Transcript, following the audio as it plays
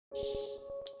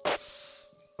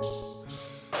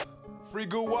Free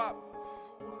Goo Wop.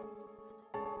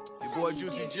 Your boy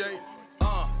Juicy J.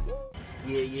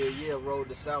 Yeah, road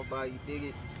to South by, you dig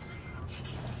it?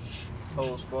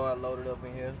 Whole squad loaded up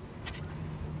in here.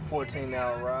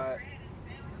 14-hour ride.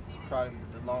 It's probably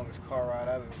the longest car ride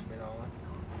I've ever been on.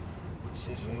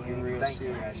 Shit's gonna get real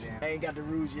serious. I ain't got the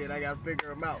rules yet, I gotta figure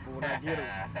them out. But when I get them,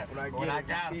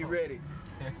 just be ready.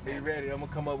 Be ready. I'm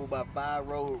gonna come up with about 5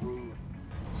 road rules.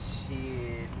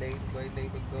 Shit, they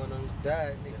been going on this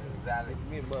diet, nigga.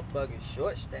 Me and motherfucking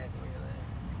short stack, man.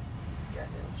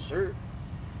 Goddamn shirt.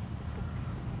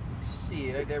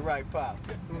 Shit, ain't that right, Pop?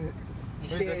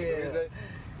 Yeah.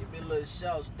 Give me a little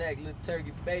short stack, little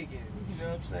turkey bacon. You know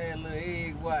what I'm saying? Little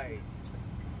egg white.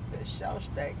 That short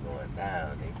stack going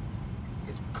down, nigga.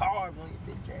 Get some carbs on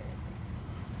your bitch ass.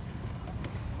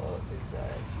 Fuck this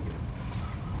diet shit.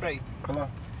 Hey. Hello.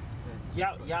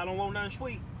 Y'all don't want nothing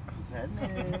sweet. What's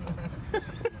happening?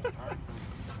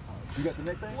 You got the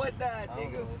next thing? What diet,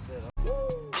 nigga?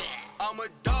 I'm a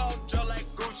dog, just like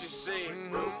Gucci said.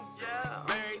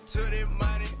 Married to the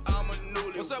money, I'm a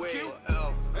newlywed. What's up, Q?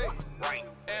 Hey. Right.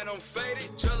 And I'm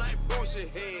faded, just like Boosie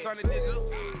head. Sonny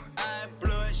Digital. Eye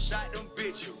blood, shot them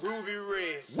bitches, ruby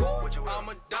red. I'm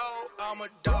a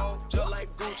dog, just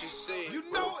like Gucci said. You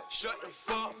know it. Shut the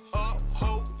fuck up,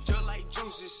 ho, just like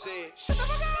Juicy said.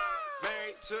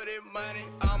 Married to the money,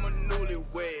 I'm a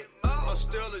newlywed. I'm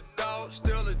still a dog,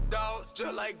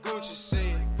 just like Gucci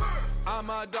said. I'm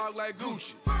a dog like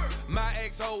Gucci. My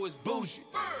ex-ho is bougie.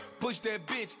 Push that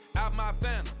bitch out my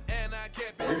family, and I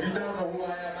kept it. If you don't know who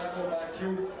I am, I go by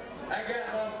Q. I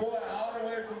got my boy all the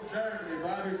way from Germany,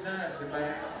 Bobby Johnson,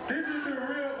 man. This is the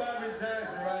real Bobby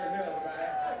Johnson right here,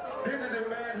 man. This is the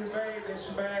man who made the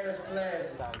smash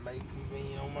classic. I make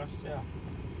convenient on myself.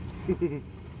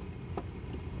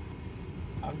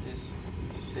 I'm just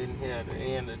sitting here at the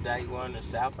end of day one of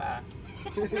South by,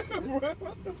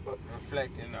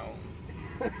 reflecting on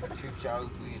 2 shows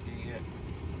we did.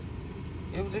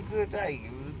 It was a good day.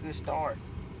 It was a good start.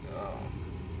 A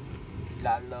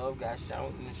lot of love got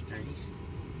shown in the streets.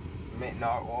 Met in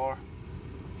our war.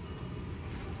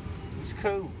 It was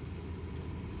cool.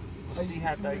 We'll see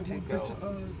how day 2 goes.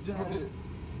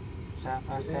 South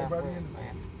by Southwest,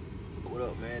 man. What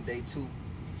up, man? Day 2,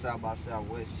 South by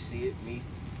Southwest. You see it, me,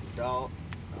 dog,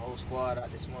 the whole squad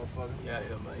out this motherfucker. Yeah,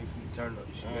 man. If you turn up,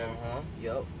 you should better.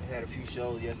 Yup. Had a few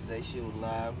shows yesterday. Shit was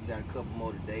live. We got a couple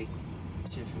more today.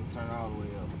 Shit finna turn all the way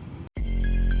up.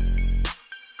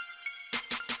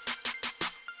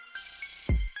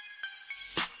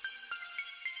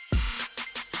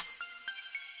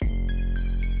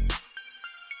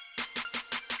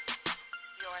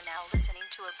 You're now listening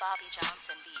to a Bobby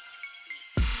Johnson beat.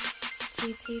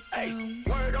 Hey,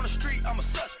 word on the street, I'm a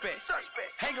suspect.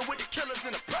 Hanging with the killers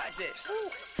in the projects.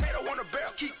 Tato on the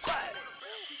barrel, keep quiet.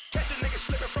 Catch a nigga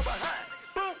slipping from behind.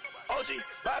 OG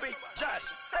Bobby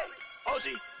Johnson.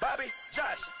 OG Bobby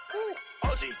Johnson.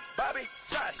 OG Bobby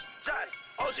Johnson.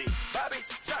 OG Bobby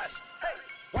Johnson.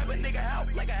 Wipe a nigga out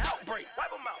like an outbreak. Wipe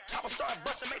him out. Chopper start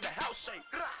busting, make the house shake.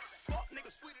 Fuck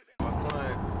nigga sweeter than. My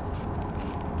client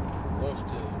wants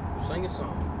to sing a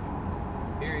song.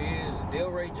 Here he is,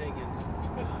 Delray Jenkins.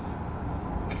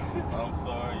 I'm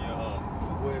sorry, you're on.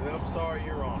 Well, I'm sorry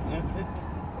you're on.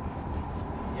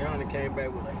 Yana came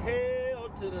back with a hell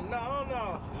to the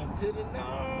no, to the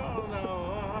no,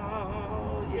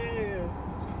 yeah.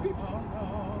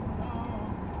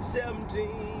 17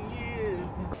 years.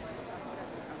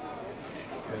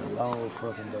 Been a long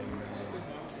fucking day, man.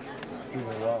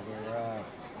 People walking around.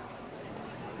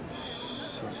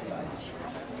 Shit's like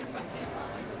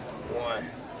 1.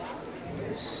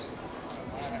 It's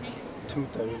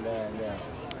 2:39 now.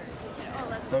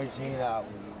 13 hours.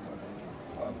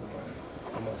 Walking around.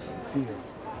 I'm up in the field.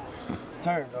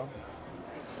 Turn though.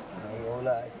 I ain't gonna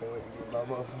lie, I can't wait to get my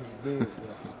motherfucking bed.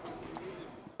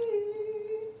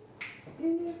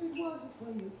 If it wasn't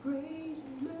for your grace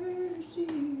and mercy.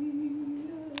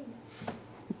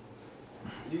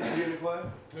 You used to be in the choir?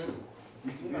 You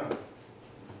used to be?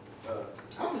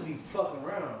 I just be fucking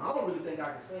around. I don't really think I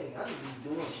can sing. I just be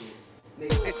doing shit.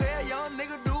 They say a young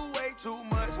nigga do way too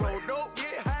much. Roll dope,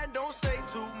 get high, and don't say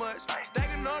too much.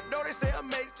 Stacking up dough, they say I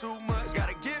make too much.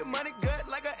 Gotta get money gut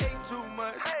like I ate too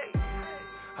much.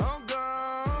 I'm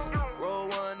gone. Roll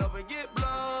one up and get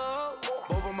blown.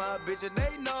 Both of my bitches,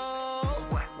 they know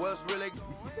what's really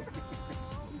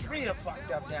Real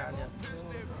fucked up down there.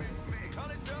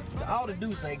 All the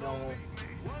deuce ain't gone.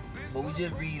 But we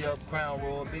just read up Crown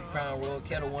Royal, Big Crown Royal,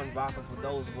 Kettle One vodka for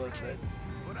those of us that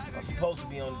are supposed to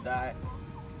be on the diet.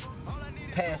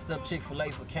 Passed up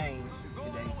Chick-fil-A for Cane's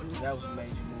today. That was a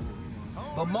major move.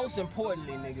 But most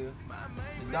importantly, nigga,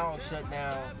 the dog shut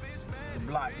down the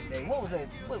block today. What was that?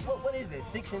 What is that?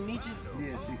 6 and Meaches?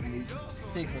 Yeah, 6 and Meaches.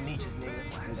 6 and Meaches,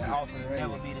 nigga. That Austin will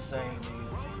never be the same, nigga.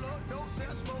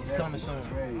 It's coming soon.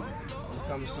 It's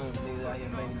coming soon. Niggas out here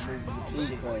making movies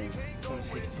with your shit.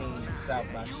 2016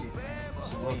 South by shit.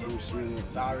 It's a win.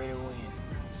 It's already a win.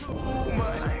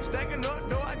 Stacking up,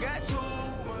 no, I got too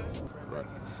much. Back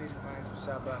in the city, man, from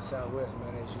South by Southwest,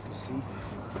 man, as you can see.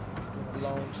 A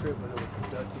long trip, but it was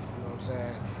productive, you know what I'm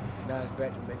saying? Now it's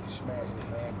back to making smashes,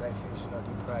 man. Back finishing up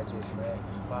these projects, man.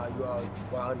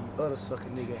 While the other sucker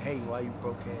nigga hating, while you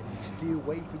broke ass nigga still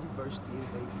waiting for your verse, still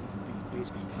waiting for your beat, bitch.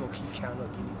 You gonna keep counting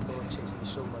up, getting your plug checks and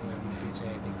show money on you bitch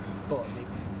ass nigga. Fuck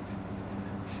nigga.